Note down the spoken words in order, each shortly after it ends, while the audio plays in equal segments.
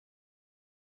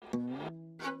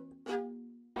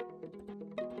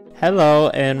Hello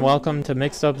and welcome to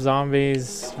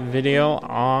MixedUpzombies video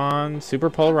on Super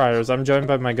Pole Riders. I'm joined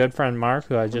by my good friend Marc,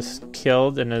 who I just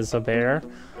killed and is a bear.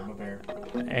 I'm a bear.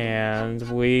 And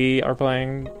we are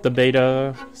playing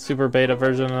the super beta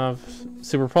version of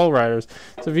Super Pole Riders.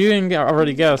 So if you didn't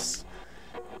already guess,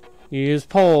 you use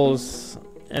poles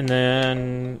and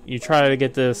then you try to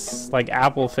get this like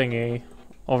apple thingy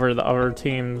over the other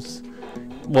team's,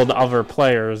 well, the other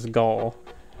player's goal.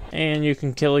 And you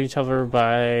can kill each other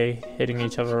by hitting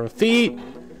each other with feet.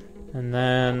 And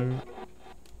then...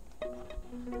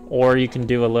 or you can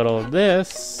do a little of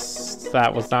this.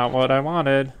 That was not what I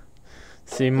wanted.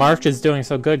 See, Marc is doing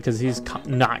so good because he's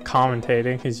not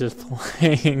commentating. He's just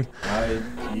playing.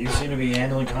 You seem to be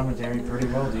handling commentary pretty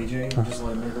well, DJ. Just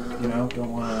letting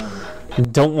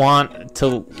it, don't want to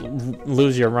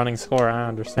lose your running score, I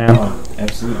understand. Oh,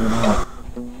 absolutely not.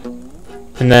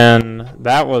 And then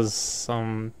that was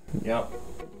some... Yep.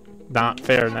 not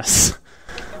fairness.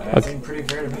 That seemed pretty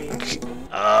fair to me.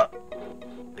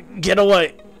 Get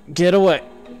away! Get away!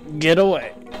 Get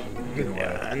away! Get away.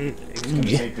 Yeah, It's gonna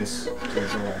take this to a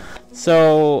goal.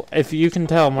 So, if you can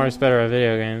tell, Marc's better at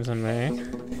video games than me.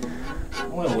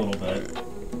 Only a little bit.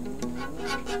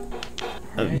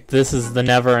 Right. This is the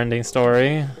never-ending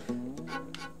story.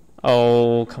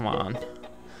 Oh, come on.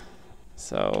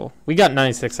 So, we got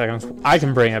 96 seconds. I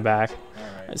can bring it back.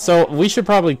 Alright. So, we should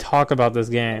probably talk about this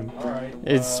game. Alright.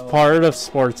 It's part of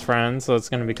SportsFriends, so it's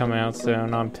going to be coming out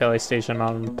soon on PlayStation,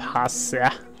 on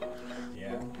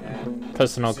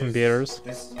personal computers.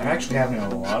 I'm actually having a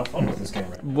lot of fun with this game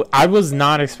right now. I was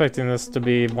not expecting this to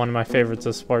be one of my favorites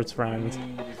of SportsFriends.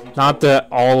 Not that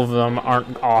all of them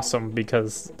aren't awesome,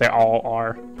 because they all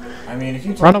are. I mean, if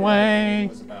you Run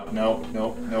away! No.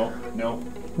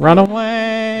 Run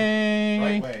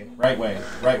away! Right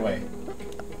way.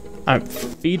 I'm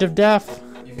feet of death.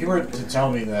 If you were to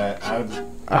tell me that, I would be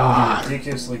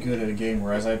ridiculously good at a game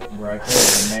where I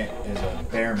play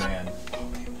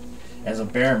as a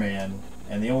bear man,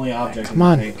 and the only object is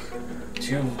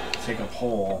to take a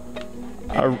pole.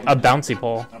 A bouncy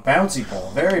pole. A bouncy pole,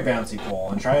 a very bouncy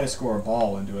pole, and try to score a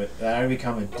ball into it, that I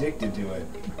become addicted to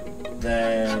it,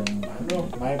 then, I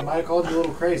don't know, I might have called you a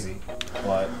little crazy,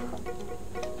 but...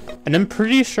 And I'm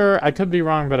pretty sure, I could be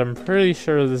wrong, but I'm pretty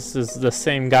sure this is the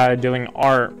same guy doing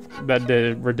art that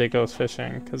did Ridiculous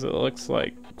Fishing, because it looks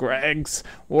like Greg's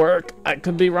work. I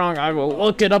could be wrong, I will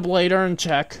look it up later and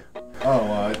check.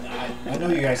 Oh, I know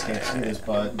you guys can't see this,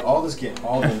 but all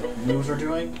the moves we're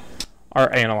doing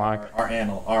are analog.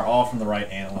 Are all from the right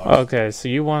analog. Okay, so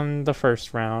you won the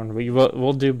first round.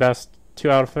 We'll do best 2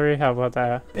 out of 3. How about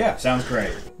that? Yeah, sounds great.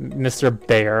 Mr.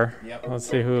 Bear. Yep. Let's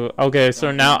see who. Okay,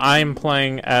 so now I'm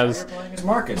playing as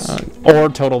Marcus. Or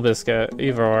Total Biscuit,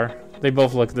 either or. They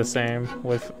both look the same,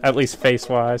 with at least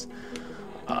face-wise.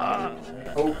 Oh,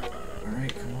 all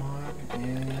right, come on.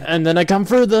 And then I come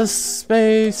for the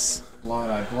space.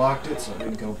 I blocked it, so I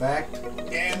didn't go back.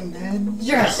 And then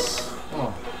yes.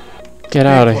 Oh. Get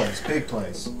out of here. Big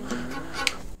place.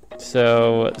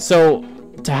 So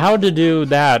how to do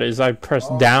that is I press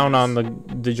down on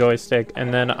the joystick,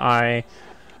 and then I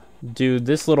do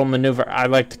this little maneuver I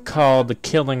like to call the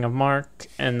killing of Marc,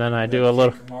 and then I do a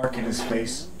little Marc in his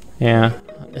face. Yeah,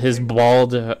 his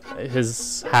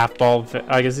half bald.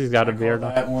 I guess he's got a beard.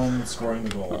 That one scoring the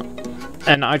goal.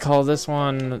 And I call this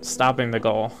one stopping the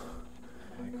goal.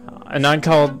 And I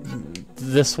call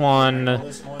this one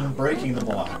breaking the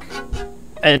block.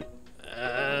 And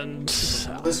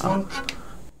this one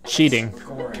cheating.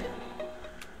 Scoring.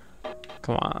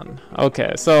 Come on.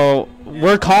 Okay, so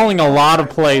we're calling a lot of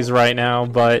plays right now,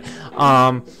 but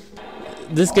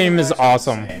this game is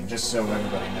awesome. Just so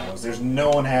everybody knows, no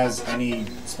one has any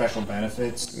special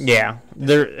benefits. Yeah,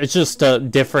 it's just to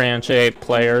differentiate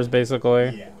players,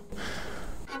 basically. Yeah.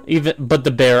 But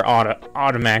the bear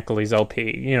automatically is OP.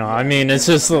 You know, I mean, it's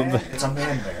just it's a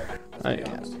man bear.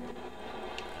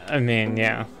 I mean,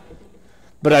 yeah.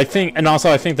 But I think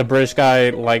the British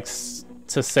guy likes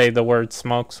to say the word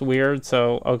 "smoke's" weird.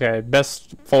 So okay,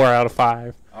 best 4 out of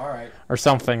 5. All right. Or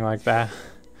something like that.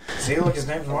 See, look, his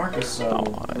name's Marcus, so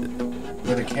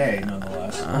with a K,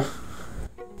 nonetheless.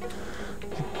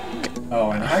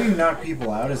 And how you knock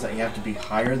people out is that you have to be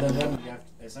higher than them.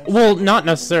 Well, not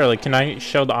necessarily. Can I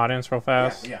show the audience real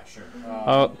fast? Yeah, sure.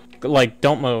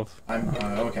 Don't move.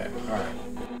 Okay. All right.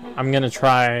 I'm gonna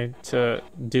try to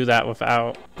do that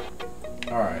without.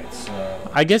 All right.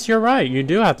 So. I guess you're right. You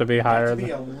do have to be higher. You have to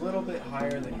be a little bit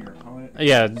higher than your opponent.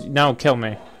 Yeah. No, kill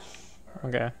me.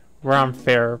 Okay. We're on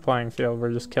fair playing field.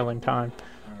 We're just killing time.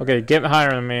 Okay, get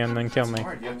higher than me and then kill me.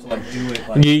 Hard. You have to do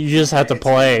it. You just have to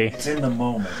play. It's in the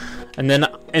moment. And then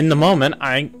in the moment,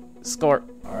 I score.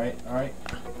 All right.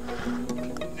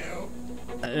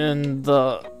 And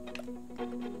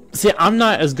see, I'm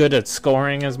not as good at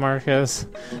scoring as Marc is.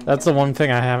 That's the one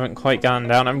thing I haven't quite gotten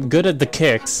down. I'm good at the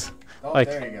kicks. Oh, like,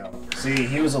 there you go. See,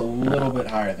 he was a little bit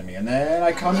higher than me, and then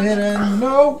I come in and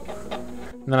no.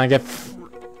 And then I get.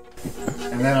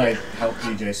 And then I help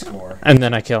DJ score. And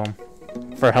then I kill him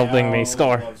for helping me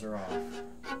score. The gloves are off.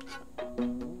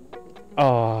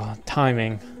 Oh,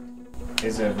 timing.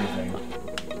 Is everything.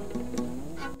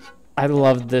 I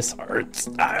love this art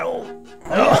style.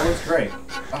 Oh, it looks great.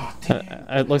 Oh, damn.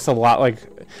 It looks a lot like.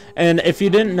 And if you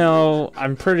didn't know,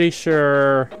 I'm pretty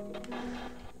sure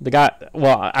the guy.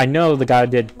 Well, I know the guy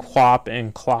did Quap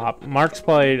and Clop. Marc's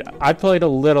played. I played a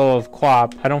little of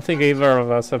Quap. I don't think either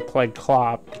of us have played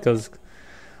Clop because.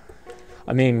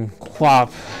 I mean,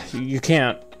 Quap, you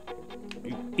can't.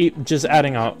 Just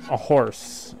adding a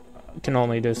horse can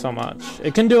only do so much.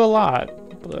 It can do a lot,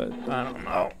 but I don't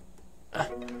know.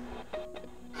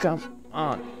 Come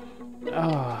on.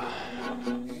 Oh.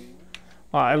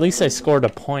 Well, at least I scored a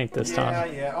point this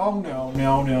time. Yeah. Oh, no.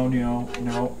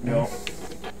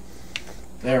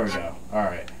 There we go.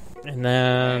 Alright. And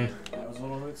then... That was a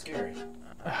little bit scary.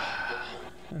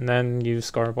 And then you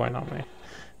score a point on me.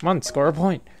 Come on, score a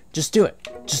point. Just do it.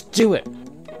 Just do it.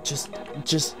 Just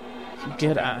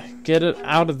get it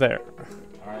out of there.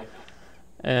 Alright.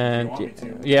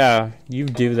 And yeah, you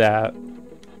do that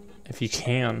if you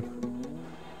can.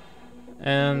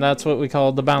 And that's what we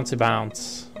call the bouncy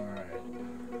bounce.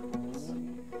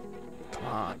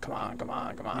 Come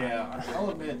on. Yeah, I'll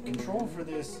admit, control for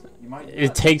this, you might...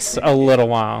 It takes a little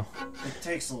while. It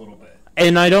takes a little bit.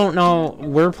 And I don't know,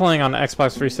 we're playing on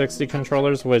Xbox 360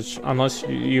 controllers, which, unless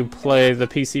you play the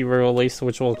PC release,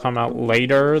 which will come out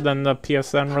later than the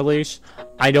PSN release,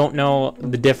 I don't know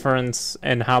the difference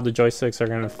in how the joysticks are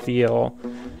going to feel.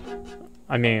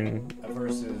 I mean...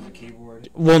 Versus the keyboard?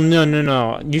 Well,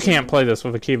 no. You can't play this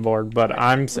with a keyboard, but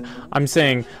I'm just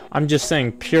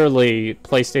saying purely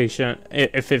PlayStation,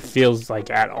 if it feels like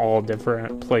at all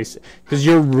different place, because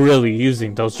you're really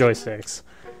using those joysticks.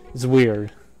 It's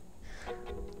weird.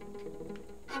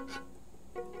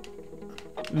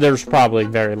 There's probably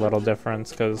very little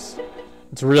difference, because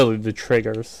it's really the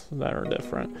triggers that are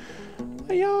different.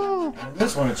 Yeah. And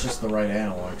this one, it's just the right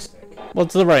analog stick. Well,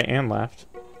 it's the right and left.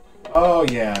 Oh,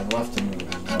 yeah, left to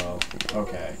move as well.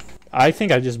 Okay. I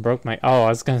think I just broke my... Oh, I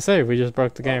was going to say, we just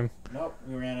broke the game. Nope,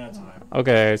 we ran out of time.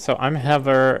 Okay, so I'm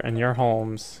Heather, and you're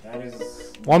Holmes. That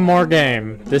is... One more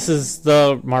game. This is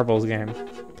the marbles game.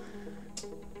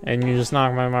 And you just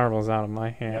knocked my marbles out of my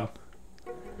hand. Yep.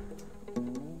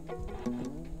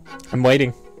 I'm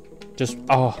waiting. Just...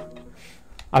 Oh.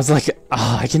 I was like,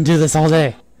 I can do this all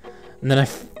day. And then I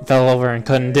fell over and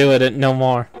couldn't do it no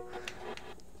more.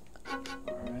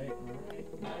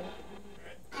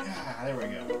 There we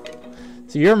go.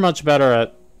 So you're much better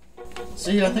at...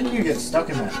 See, I think you get stuck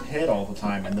in that pit all the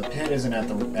time, and the pit isn't at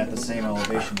the same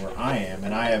elevation where I am,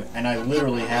 and I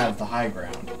literally have the high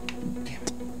ground. Damn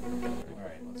it.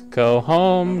 Alright, let's go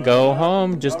home, go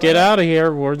home. Just get out of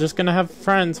here. We're just gonna have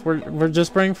friends. We're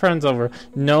just bringing friends over.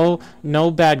 No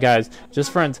bad guys.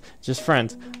 Just friends.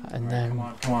 And then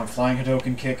come on, flying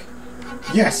Hadouken kick.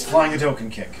 Yes, flying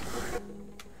Hadouken kick.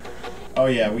 Oh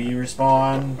yeah, we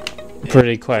respawn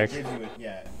pretty quick.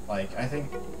 Yeah, like I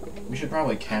think we should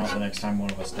probably count the next time one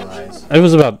of us dies. It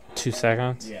was about 2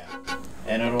 seconds. Yeah,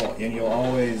 and you'll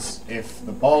always, if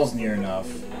the ball's near enough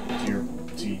to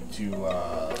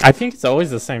I think it's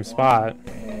always the same spot.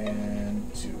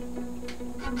 And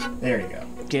 2. There you go.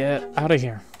 Get out of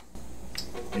here.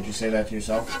 Did you say that to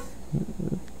yourself?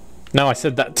 No, I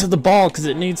said that to the ball because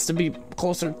it needs to be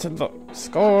closer to the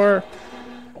score.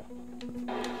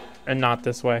 And not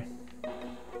this way.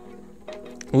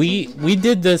 We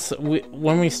did this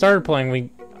when we started playing.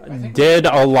 We did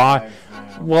a lot.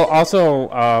 Well,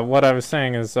 also, what I was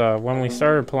saying is when we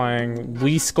started playing,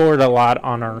 we scored a lot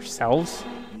on ourselves.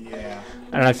 Yeah.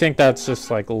 And I think that's just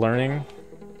like learning.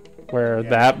 Where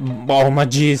that... Oh, my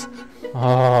jeez.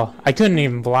 Oh, I couldn't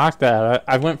even block that.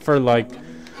 I went for like...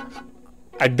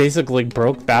 I basically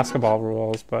broke basketball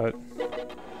rules, but...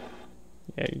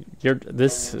 Yeah,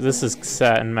 this is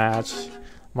set and match.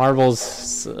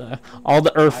 Marbles, all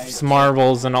the Earth's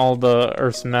marbles and all the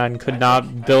Earth's men could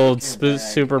not build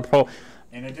super pro.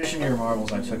 In addition to your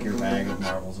marbles, I took your bag of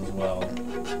marbles as well.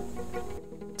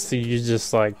 So you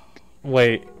just like,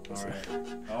 wait.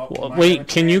 Right. Wait,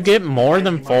 can you get more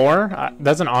than 4?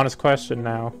 That's an honest question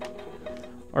now.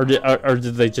 Or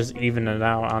did they just even it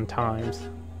out on times?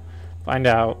 Find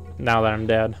out now that I'm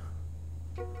dead.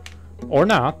 Or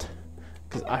not.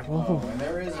 Oh, and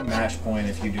there is a match point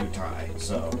if you do tie,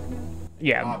 so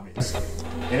Yeah, Obviously.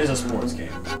 It is a sports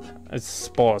game. it's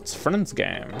SportsFriends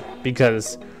game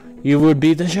because you would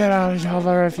beat the shit out of each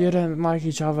other if you didn't like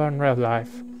each other in real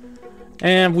life.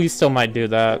 And we still might do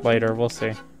that later. We'll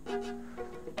see.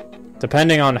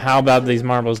 Depending on how bad these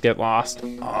marbles get lost.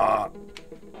 Oh,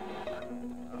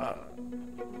 dang.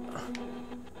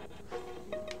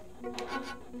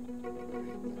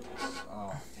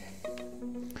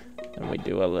 And we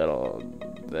do a little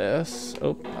this.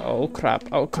 Oh crap.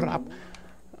 Oh crap.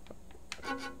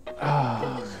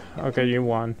 Okay, you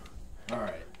won.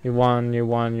 Alright. You won.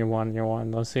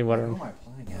 Let's see what Who am I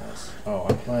playing as? Oh,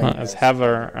 I'm playing as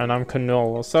Heather, and I'm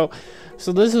Canola. So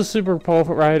this is Super Pole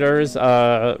Riders.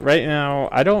 Right now,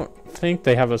 I don't think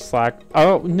they have a Slack.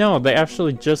 Oh no, they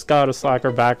actually just got a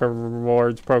Slacker backer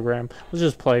rewards program. Let's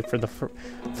just play for the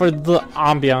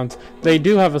ambiance. They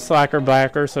do have a Slacker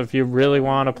backer, so if you really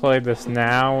want to play this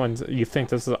now and you think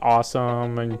this is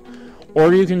awesome,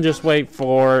 or you can just wait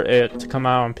for it to come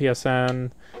out on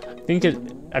PSN.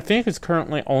 I think it's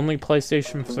currently only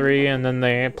PlayStation 3, and then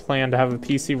they plan to have a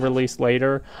PC release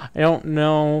later. I don't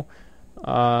know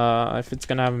if it's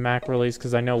gonna have a Mac release,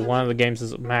 because I know one of the games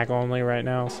is Mac only right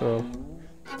now. So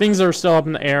things are still up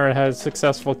in the air. It had a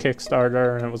successful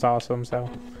Kickstarter, and it was awesome. So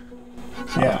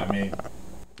Yeah, I mean.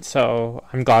 So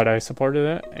I'm glad I supported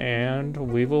it, and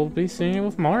we will be seeing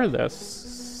with more of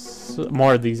this,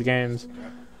 more of these games.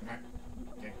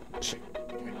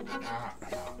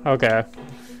 Okay.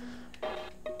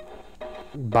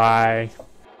 Bye.